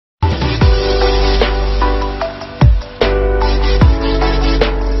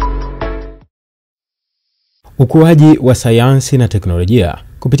Ukuaji wa sayansi na teknolojia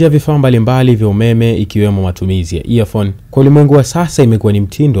kupitia vifaa mbalimbali vya umeme ikiwemo matumizi ya earphone kwa ulimwengu wa sasa imekuwa ni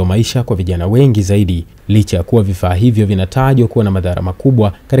mtindo wa maisha kwa vijana wengi zaidi, licha ya kuwa vifaa hivyo vinatajwa kuwa na madhara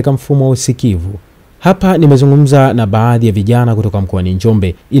makubwa katika mfumo wa usikivu. Hapa nimezungumza na baadhi ya vijana kutoka mkoani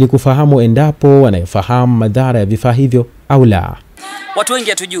Njombe ili kufahamu endapo wanafahamu madhara ya vifaa hivyo au la. Watu wengi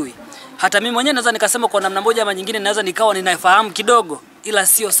hatujui. Hata mimi mwenyewe naweza nikasema kwa namna moja ama nyingine naweza nikawa ninafahamu kidogo, ila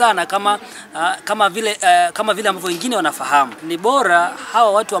sio sana kama vile ambavyo wengine wanafahamu. Ni bora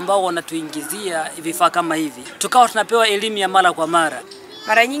hawa watu ambao wanatuingizia vifaa kama hivi tukawa tunapewa elimu ya mara kwa mara.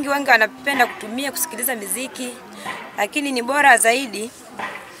 Mara nyingi wengi wanapenda kusikiliza muziki, lakini ni bora zaidi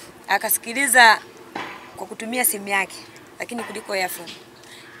akasikiliza kwa kutumia simu yake, lakini kuliko earphone.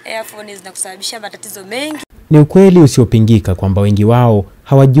 Earphone zinakusababishia matatizo mengi. Ni ukweli usiopingika kwamba wengi wao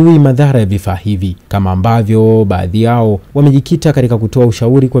hawajui madhara ya vifaa hivi, kama ambavyo baadhi yao wamejikita katika kutoa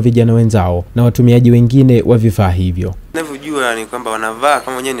ushauri kwa vijana wenzao na watumiaji wengine wa vifaa hivyo. Ninavyojua ni kwamba wanavaa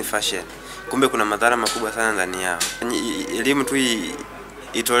kama wenyewe ni fashion, kumbe kuna madhara makubwa sana ndani yao. Elimu tu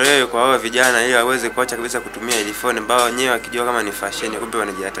itolewe kwa wao vijana ili waweze kuacha kabisa kutumia headphone ambao wenyewe wakijua kama ni fashion, kumbe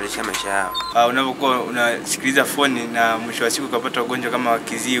wanajihatarisha maisha yao. Unapokuwa unasikiliza phone na mwisho wa siku ukapata ugonjwa kama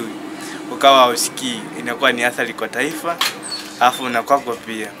kiziwi, ukawa usikii, inakuwa ni athari kwa taifa afu na kwako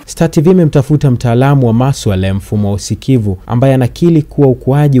pia. Star TV imemtafuta mtaalamu wa masuala ya mfumo wa usikivu ambaye anakiri kuwa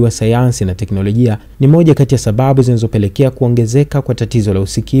ukuaji wa sayansi na teknolojia ni moja kati ya sababu zinazopelekea kuongezeka kwa tatizo la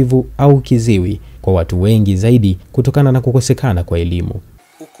usikivu au kiziwi kwa watu wengi zaidi kutokana na kukosekana kwa elimu.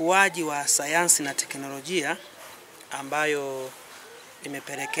 Ukuaji wa sayansi na teknolojia ambayo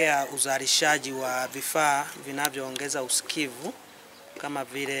imepelekea uzalishaji wa vifaa vinavyoongeza usikivu kama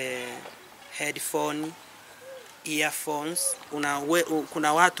vile headphone, earphones.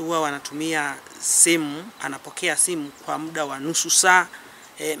 Kuna watu huwa wanatumia simu, anapokea simu kwa muda wa nusu saa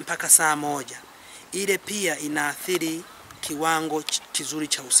mpaka saa moja. Ile pia inaathiri kiwango kizuri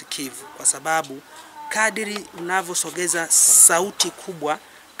cha usikivu, kwa sababu kadiri unavyosogeza sauti kubwa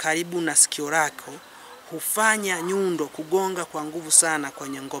karibu na sikio lako hufanya nyundo kugonga kwa nguvu sana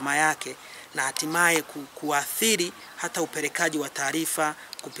kwenye ngoma yake na hatimaye kuathiri hata upelekaji wa taarifa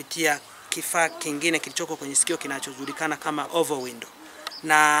kupitia kifaa kingine kilichoko kwenye sikio kinachojulikana kama over window.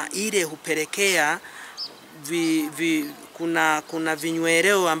 Na ile hupelekea kuna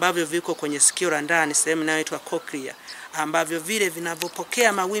vinywereo ambavyo viko kwenye sikio la ndani, sehemu inayoitwa cochlea, ambavyo vile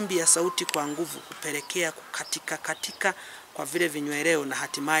vinavyopokea mawimbi ya sauti kwa nguvu kupelekea katika kwa vile vinywereo na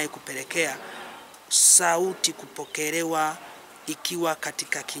hatimaye kupelekea sauti kupokelewa ikiwa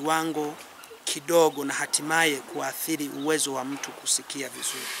katika kiwango kidogo na hatimaye kuathiri uwezo wa mtu kusikia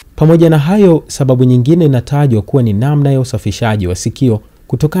vizuri. Pamoja na hayo, sababu nyingine inatajwa kuwa ni namna ya usafishaji wa sikio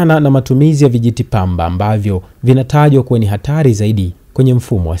kutokana na matumizi ya vijiti pamba ambavyo vinatajwa kuwa ni hatari zaidi kwenye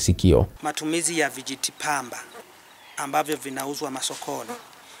mfumo wa sikio. Matumizi ya vijiti pamba ambavyo vinauzwa masokoni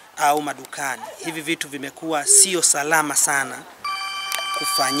au madukani, hivi vitu vimekuwa sio salama sana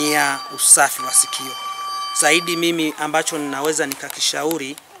kufanyia usafi wa sikio. Zaidi mimi ambacho ninaweza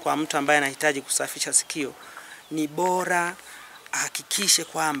nikakishauri kwa mtu ambaye anahitaji kusafisha sikio, ni bora hakikishe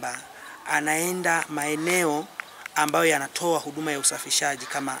kwamba anaenda maeneo ambayo yanatoa huduma ya usafishaji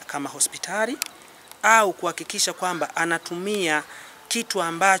kama hospitali, au kuhakikisha kwamba anatumia kitu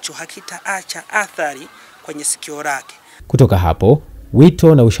ambacho hakitaacha athari kwenye sikio lake. Kutoka hapo,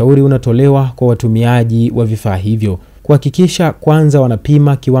 wito na ushauri unatolewa kwa watumiaji wa vifaa hivyo kuhakikisha kwanza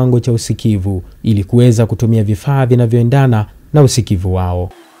wanapima kiwango cha usikivu ili kuweza kutumia vifaa vinavyoendana na usikivu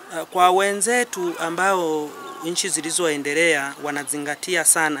wao. Kwa wenzetu ambao nchi zilizoendelea wanazingatia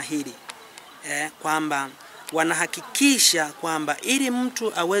sana hili, kwamba wanahakikisha kwamba ili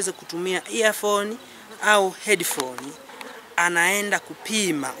mtu aweze kutumia earphone au headphone anaenda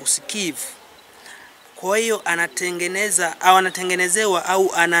kupima usikivu. Kwa hiyo anatengenezewa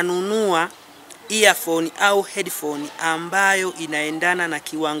au ananunua earphone au headphone ambayo inaendana na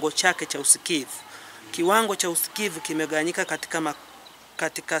kiwango chake cha usikivu. Kiwango cha usikivu kimegawanyika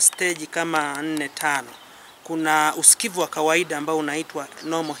katika stage kama 4-5. Kuna usikivu wa kawaida ambao unaitwa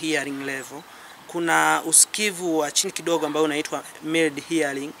normal hearing level, kuna usikivu wa chini kidogo ambao unaitwa mild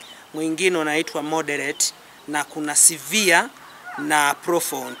hearing, mwingine unaitwa moderate, na kuna severe na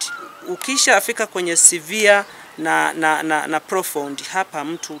profound. Ukishafika kwenye severe na profound, hapa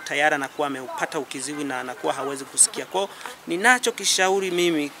mtu tayari anakuwa ameupata ukiziwi na anakuwa hawezi kusikia. Kwa ninachokishauri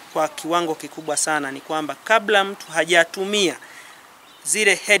mimi kwa kiwango kikubwa sana ni kwamba kabla mtu hajatumia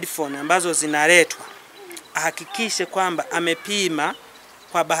zile headphone ambazo zinaletwa, ahakikishe kwamba amepima.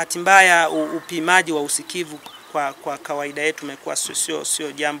 Kwa bahati mbaya upimaji wa usikivu kwa kawaida yetu umekuwa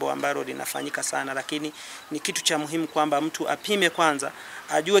sio jambo ambalo linafanyika sana, lakini ni kitu cha muhimu kwamba mtu apime kwanza,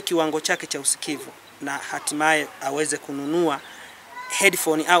 ajue kiwango chake cha usikivu. na hatimaye aweze kununua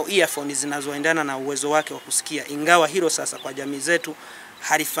headphone au earphone zinazoendana na uwezo wake wa kusikia, ingawa hilo sasa kwa jamii zetu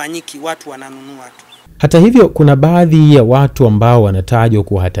halifanyiki, watu wananunua tu. Hata hivyo, kuna baadhi ya watu ambao wanatajwa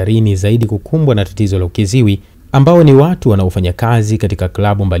kuwa hatarini zaidi kukumbwa na tatizo la ukiziwi, ambao ni watu wanaofanya kazi katika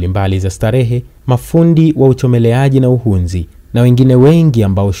klabu mbalimbali za starehe, mafundi wa uchomeleaji na uhunzi, na wengine wengi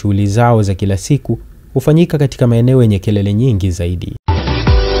ambao shughuli zao za kila siku hufanyika katika maeneo yenye kelele nyingi zaidi.